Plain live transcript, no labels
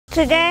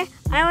Today,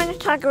 I want to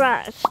talk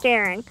about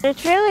staring.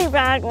 It's really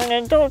bad when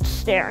adults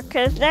stare,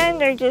 because then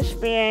they're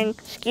just being,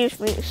 excuse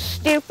me,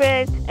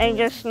 stupid and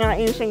just not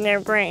using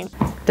their brain.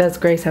 Does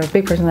Grace have a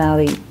big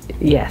personality?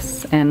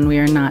 Yes, and we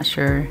are not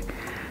sure.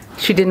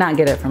 She did not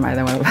get it from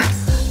either one of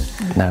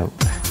us. No.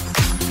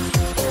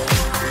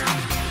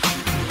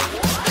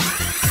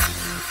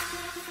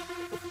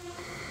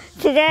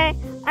 Today,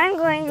 I'm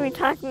going to be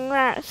talking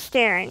about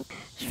staring.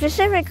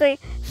 Specifically,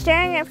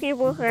 staring at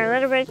people who are a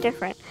little bit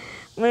different.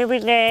 Maybe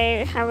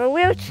they have a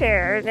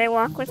wheelchair or they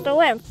walk with a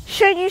limp.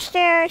 Should you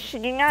stare?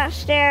 Should you not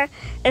stare?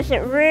 Is it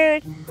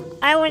rude?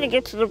 I want to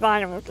get to the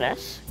bottom of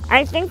this.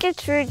 I think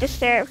it's rude to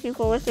stare at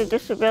people with a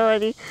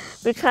disability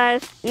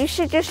because you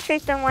should just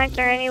treat them like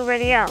they're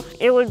anybody else.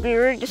 It would be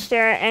rude to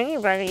stare at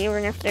anybody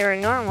even if they were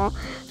normal,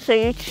 so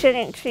you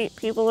shouldn't treat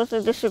people with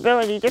a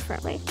disability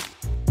differently.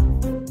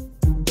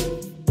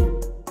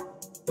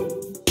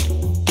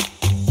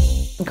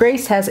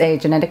 Grace has a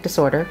genetic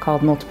disorder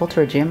called multiple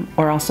pterygium,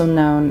 or also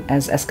known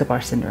as Escobar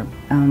syndrome.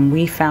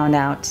 We found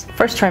out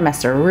first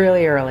trimester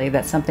really early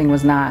that something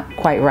was not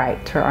quite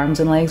right. Her arms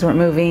and legs weren't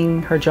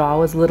moving, her jaw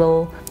was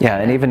little. Yeah,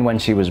 and even when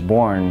she was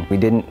born, we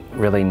didn't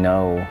really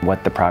know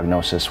what the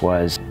prognosis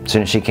was. As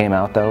soon as she came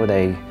out though,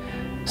 they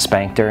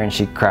spanked her and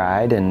she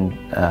cried and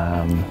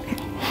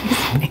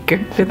Spank her?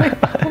 Did they?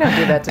 They don't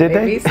do that to Did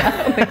babies. they? I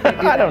don't think they do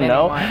I that don't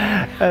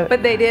know.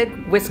 But they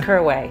did whisk her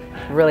away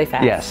really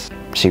fast. Yes,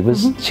 she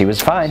was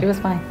fine. She was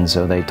fine. And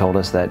so they told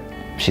us that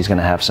she's going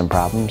to have some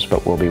problems,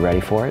 but we'll be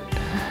ready for it.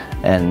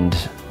 And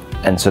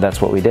so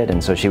that's what we did.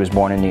 And so she was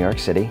born in New York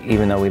City.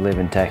 Even though we live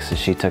in Texas,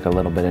 she took a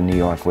little bit of New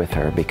York with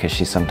her because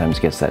she sometimes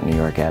gets that New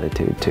York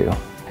attitude too.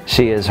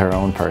 She is her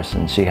own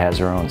person. She has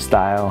her own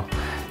style.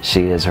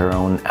 She is her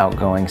own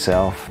outgoing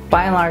self.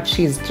 By and large,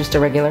 she's just a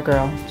regular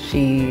girl.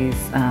 She's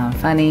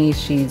funny,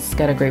 she's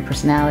got a great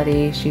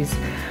personality, she's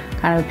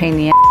kind of a pain in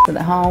the ass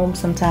at home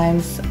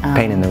sometimes.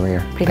 Pain in the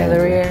rear. Pain in the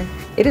rear.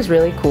 It is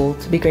really cool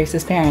to be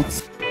Grace's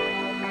parents.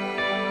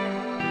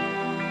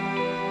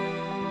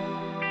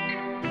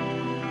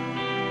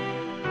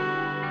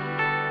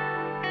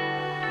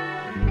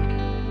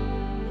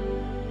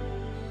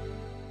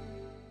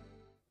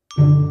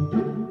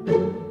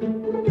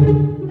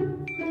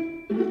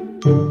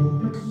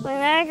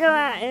 When I go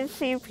out and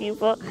see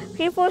people,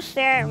 people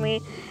stare at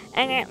me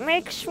and it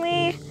makes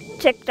me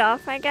ticked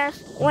off, I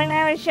guess. When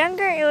I was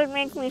younger, it would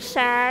make me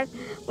sad,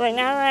 but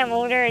now that I'm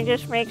older, it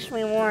just makes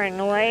me more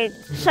annoyed.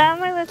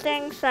 Some of the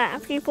things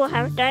that people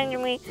have done to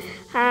me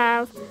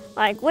have,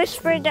 like,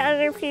 whispered to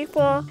other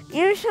people.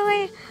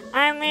 Usually,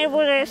 I'm able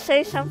to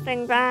say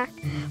something back,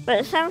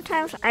 but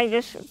sometimes I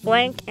just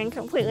blank and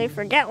completely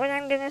forget what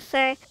I'm gonna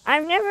say.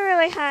 I've never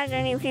really had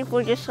any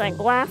people just, like,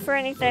 laugh or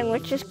anything,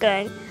 which is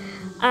good.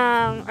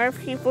 Or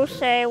people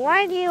say,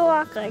 why do you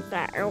walk like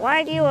that? Or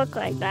why do you look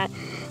like that?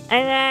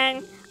 And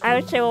then I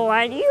would say, well,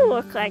 why do you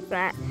look like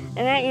that?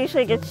 And that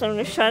usually gets them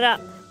to shut up.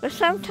 But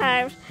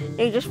sometimes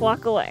they just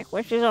walk away,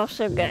 which is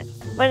also good.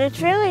 But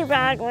it's really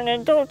bad when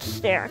adults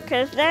stare,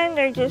 because then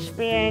they're just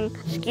being,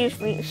 excuse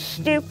me,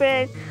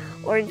 stupid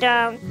or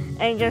dumb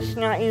and just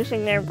not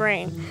using their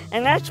brain.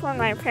 And that's when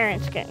my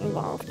parents get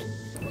involved.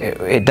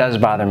 It does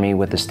bother me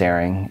with the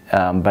staring,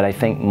 but I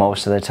think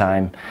most of the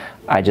time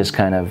I just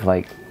kind of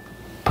like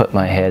put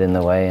my head in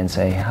the way and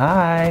say,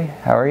 hi,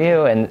 how are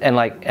you? And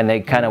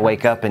they kind of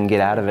wake up and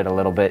get out of it a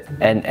little bit.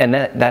 And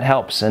that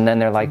helps. And then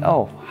they're like,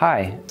 oh,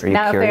 hi, are you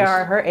now, curious? if they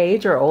are her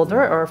age or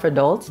older, or if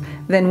adults,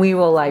 then we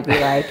will be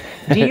like,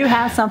 do you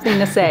have something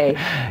to say?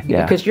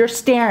 Yeah. Because you're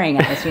staring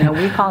at us.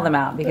 We call them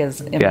out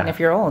because if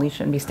you're old, you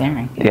shouldn't be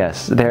staring.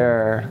 Yes,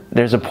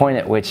 there's a point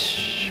at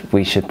which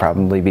we should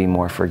probably be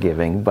more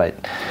forgiving, but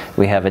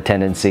we have a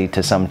tendency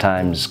to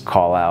sometimes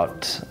call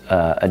out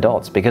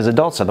adults, because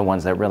adults are the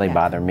ones that really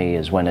bother me,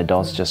 is when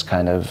adults just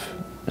kind of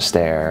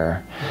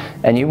stare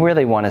and you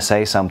really want to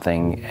say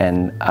something,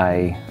 and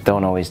I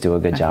don't always do a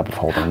good job of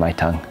holding my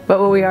tongue. But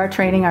what we are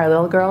training our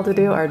little girl to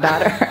do, our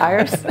daughter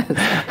Iris,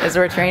 is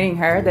we're training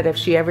her that if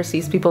she ever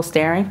sees people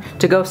staring,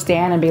 to go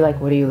stand and be like,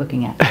 what are you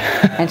looking at?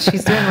 And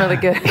she's doing really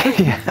good.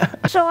 Yeah.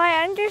 So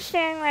I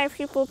understand why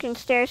people can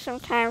stare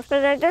sometimes,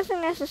 but that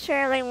doesn't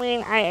necessarily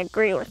mean I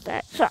agree with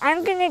it. So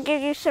I'm going to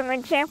give you some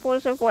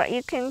examples of what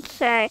you can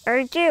say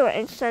or do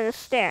instead of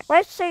stare.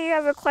 Let's say you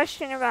have a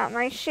question about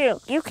my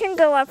shoe. You can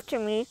go up to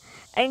me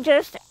and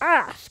just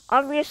ask.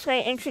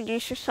 Obviously,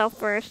 introduce yourself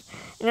first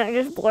and don't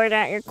just blurt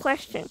out your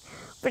question.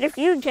 But if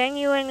you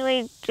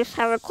genuinely just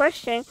have a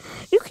question,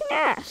 you can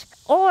ask.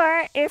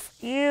 Or if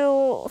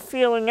you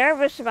feel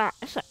nervous about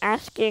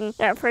asking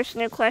that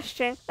person a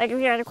question, like if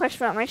you had a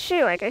question about my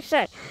shoe, like I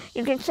said,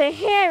 you can say,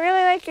 hey, I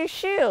really like your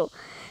shoe.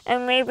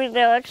 And maybe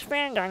they'll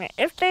expand on it.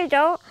 If they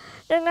don't,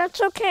 then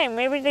that's okay.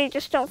 Maybe they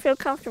just don't feel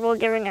comfortable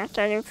giving out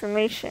that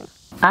information.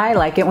 I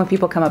like it when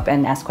people come up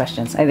and ask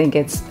questions. I think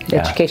it's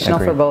educational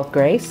for both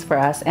Grace, for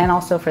us, and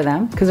also for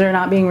them, because they're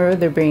not being rude,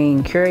 they're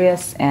being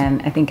curious,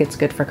 and I think it's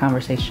good for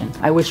conversation.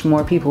 I wish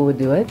more people would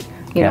do it.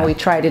 You know, Yeah, we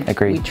try to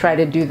agreed. we try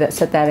to do that,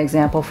 set that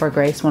example for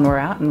Grace when we're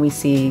out and we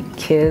see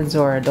kids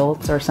or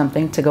adults or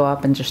something, to go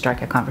up and just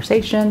strike a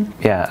conversation.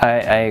 Yeah,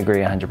 I agree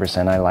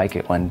 100%. I like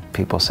it when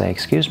people say,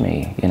 excuse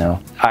me, you know.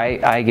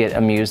 I get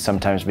amused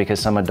sometimes because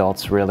some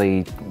adults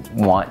really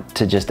want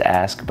to just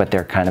ask, but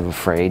they're kind of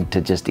afraid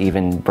to just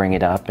even bring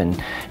it up.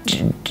 And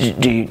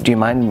do you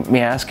mind me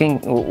asking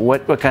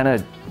what's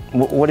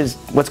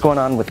going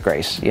on with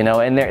Grace? You know,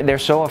 and they're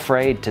so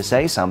afraid to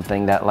say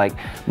something that like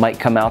might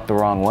come out the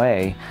wrong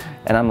way.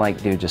 And I'm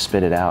like, dude, just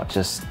spit it out.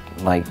 Just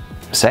like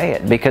say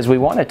it, because we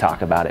want to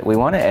talk about it. We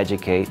want to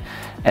educate,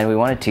 and we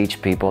want to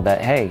teach people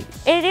that, hey,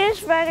 It is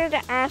better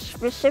to ask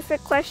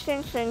specific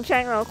questions than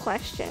general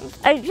questions.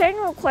 A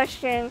general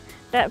question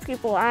that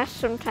people ask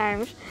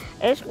sometimes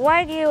is,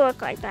 why do you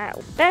look like that?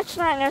 That's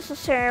not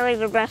necessarily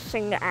the best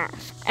thing to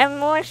ask. A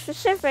more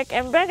specific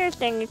and better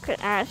thing you could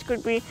ask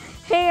would be,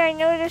 hey, I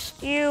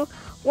noticed you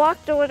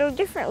walked a little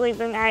differently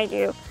than I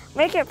do.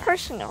 Make it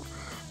personal.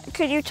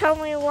 Could you tell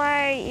me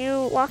why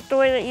you walk the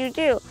way that you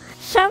do?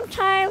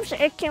 Sometimes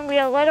it can be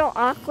a little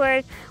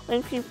awkward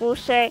when people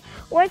say,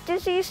 what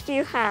disease do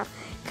you have?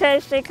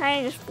 Because they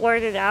kind of just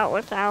blurt it out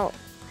without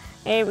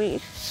maybe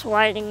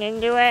sliding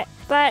into it,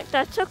 but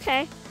that's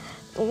okay.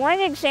 One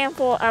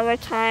example of a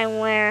time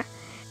where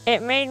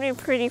it made me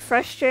pretty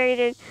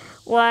frustrated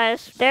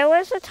was, there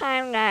was a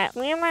time that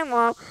me and my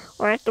mom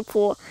were at the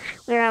pool.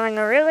 We were having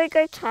a really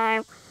good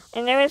time,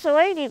 and there was a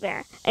lady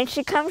there, and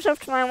she comes up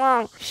to my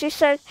mom. She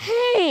said,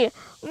 hey,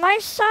 my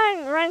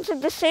son runs a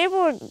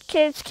disabled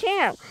kids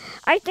camp.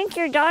 I think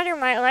your daughter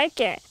might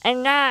like it.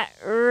 And that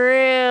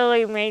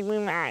really made me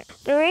mad.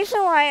 The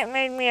reason why it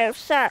made me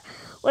upset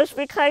was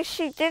because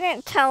she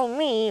didn't tell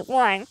me,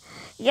 one,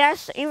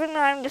 yes, even though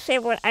I'm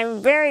disabled,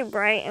 I'm very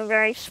bright and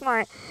very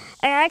smart,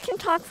 and I can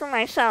talk for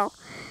myself.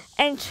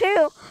 And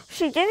two,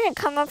 she didn't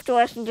come up to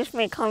us and just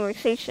make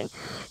conversation.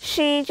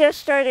 She just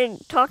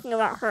started talking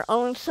about her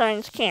own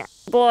son's camp.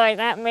 Boy,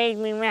 that made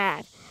me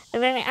mad.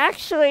 And then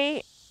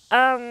actually,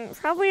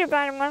 probably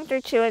about a month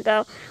or two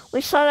ago,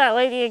 we saw that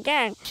lady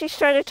again. She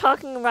started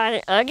talking about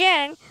it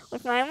again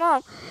with my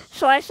mom.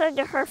 So I said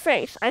to her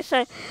face, I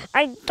said,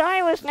 I thought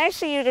it was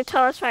nice of you to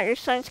tell us about your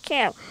son's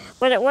camp,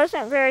 but it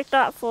wasn't very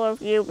thoughtful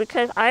of you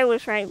because I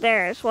was right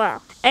there as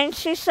well. And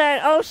she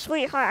said, oh,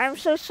 sweetheart, I'm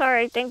so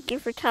sorry. Thank you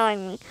for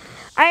telling me.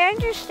 I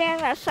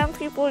understand that some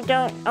people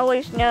don't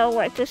always know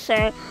what to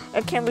say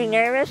or can be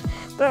nervous,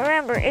 but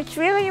remember, it's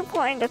really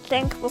important to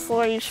think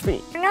before you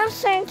speak. I'm not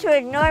saying to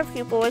ignore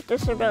people with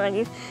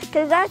disabilities,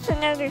 because that's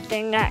another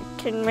thing that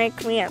can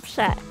make me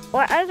upset,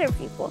 or other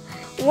people.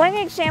 One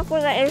example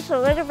that is a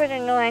little bit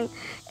annoying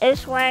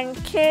is when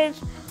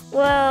kids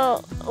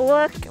will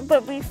look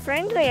but be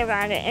friendly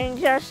about it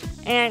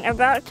and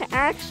about to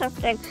ask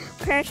something,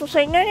 parents will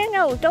say,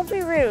 no, don't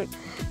be rude.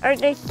 Or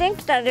they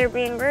think that they're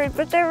being rude,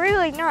 but they're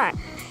really not.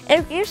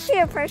 If you see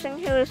a person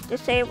who is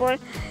disabled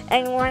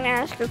and want to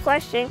ask a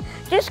question,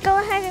 just go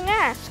ahead and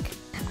ask.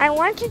 I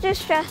want to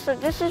just stress that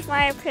this is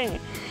my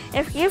opinion.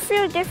 If you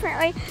feel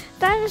differently,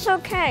 that is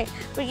okay,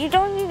 but you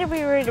don't need to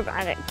be rude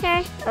about it,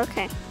 okay?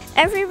 Okay.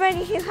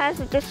 Everybody who has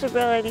a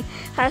disability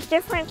has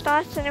different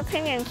thoughts and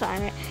opinions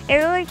on it. It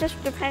really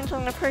just depends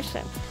on the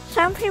person.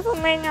 Some people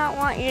may not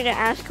want you to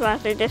ask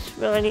about their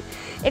disability.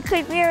 It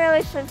could be a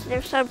really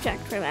sensitive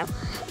subject for them.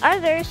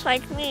 Others,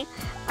 like me,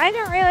 I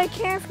don't really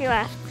care if you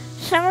ask.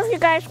 Some of you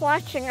guys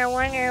watching or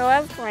one of your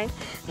loved ones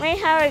may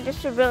have a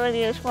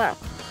disability as well.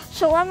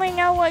 So let me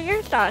know what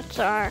your thoughts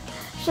are.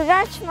 So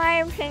that's my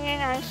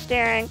opinion on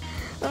staring.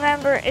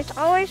 Remember, it's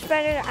always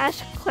better to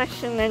ask a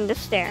question than to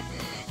stare.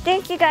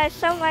 Thank you guys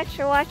so much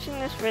for watching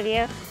this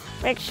video.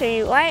 Make sure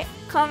you like,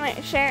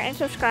 comment, share, and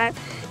subscribe.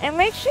 And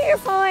make sure you're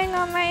following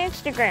on my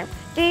Instagram,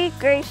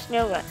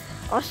 TheGraceNova.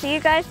 I'll see you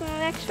guys in the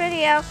next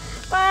video.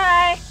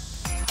 Bye!